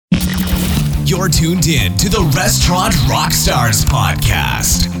You're tuned in to the Restaurant Rockstars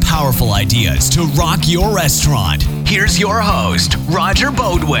podcast. Powerful ideas to rock your restaurant. Here's your host, Roger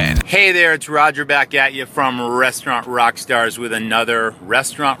Beaudoin. Hey there, it's Roger back at you from Restaurant Rockstars with another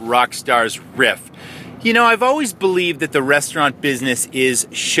Restaurant Rockstars riff. You know, I've always believed that the restaurant business is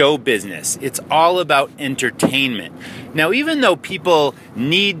show business. It's all about entertainment. Now, even though people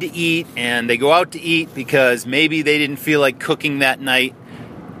need to eat and they go out to eat because maybe they didn't feel like cooking that night,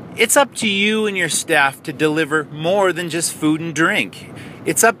 it's up to you and your staff to deliver more than just food and drink.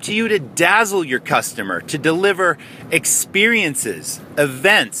 It's up to you to dazzle your customer, to deliver experiences,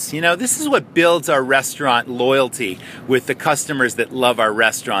 events. You know, this is what builds our restaurant loyalty with the customers that love our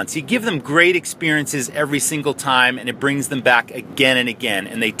restaurants. You give them great experiences every single time, and it brings them back again and again,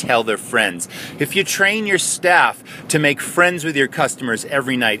 and they tell their friends. If you train your staff to make friends with your customers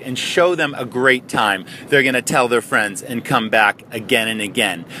every night and show them a great time, they're going to tell their friends and come back again and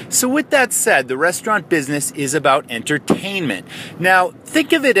again. So with that said, the restaurant business is about entertainment. Now,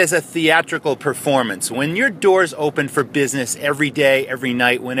 think of it as a theatrical performance. When your doors open for business every day, every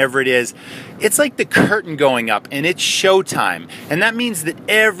night, whenever it is, it's like the curtain going up and it's showtime. And that means that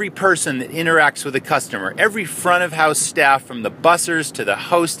every person that interacts with a customer, every front of house staff, from the bussers to the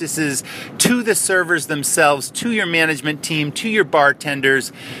hostesses, to the servers themselves, to your management team, to your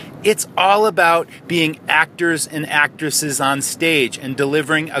bartenders, it's all about being actors and actresses on stage and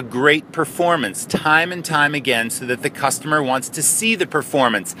delivering a great performance time and time again so that the customer wants to see the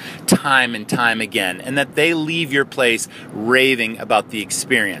performance time and time again and that they leave your place raving about the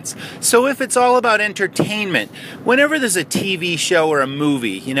experience. So if it's all about entertainment, whenever there's a TV show or a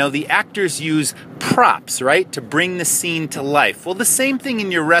movie, you know, the actors use props, right, to bring the scene to life. Well, the same thing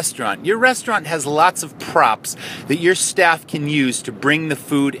in your restaurant. Your restaurant has lots of props that your staff can use to bring the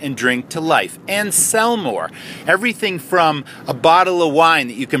food and drink to life and sell more. Everything from a bottle of wine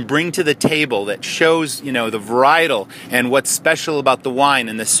that you can bring to the table that shows, you know, the varietal and what's special about the wine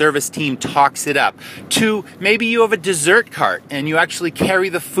and the service team talks it up, to maybe you have a dessert cart and you actually carry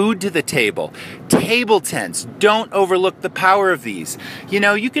the food to the table. Table tents, don't overlook the power of these. You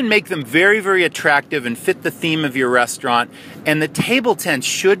know, you can make them very, very attractive and fit the theme of your restaurant, and the table tents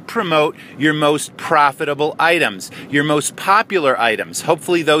should promote your most profitable items, your most popular items.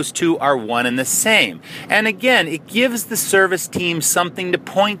 Hopefully those two are one and the same. And again, it gives the service team something to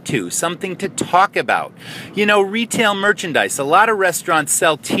point to, something to talk about. You know, retail merchandise. A lot of restaurants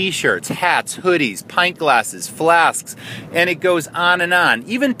sell t-shirts, hats, hoodies, pint glasses, flasks, and it goes on and on.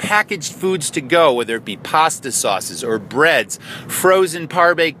 Even packaged foods to go, whether it be pasta sauces or breads, frozen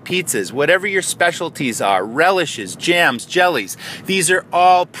par-baked pizzas, whatever your specialties are, relishes, jams, jellies. These are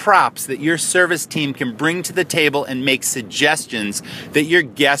all props that your service team can bring to the table and make suggestions that your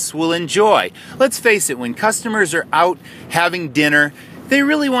guests will enjoy. Let's face it, when customers are out having dinner, they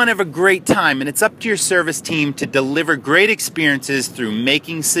really want to have a great time, and it's up to your service team to deliver great experiences through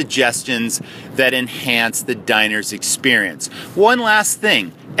making suggestions that enhance the diner's experience. One last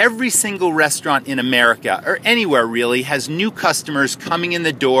thing. Every single restaurant in America, or anywhere really, has new customers coming in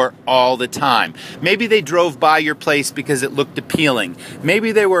the door all the time. Maybe they drove by your place because it looked appealing.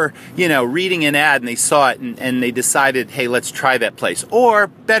 Maybe they were, you know, reading an ad and they saw it and they decided, hey, let's try that place. Or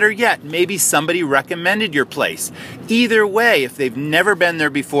better yet, maybe somebody recommended your place. Either way, if they've never been there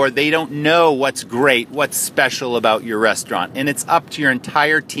before, they don't know what's great, what's special about your restaurant. And it's up to your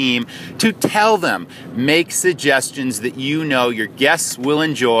entire team to tell them, make suggestions that you know your guests will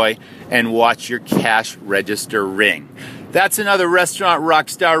enjoy, and watch your cash register ring. That's another Restaurant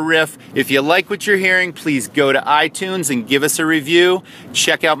Rockstar riff. If you like what you're hearing, please go to iTunes and give us a review.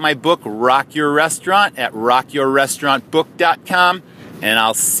 Check out my book, Rock Your Restaurant, at rockyourrestaurantbook.com, and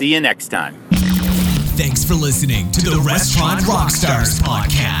I'll see you next time. Thanks for listening to the Restaurant Rockstars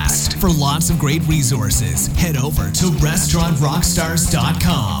podcast. For lots of great resources, head over to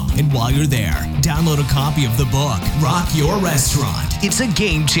restaurantrockstars.com. And while you're there, download a copy of the book, Rock Your Restaurant. It's a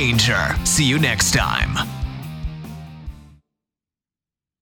game changer. See you next time.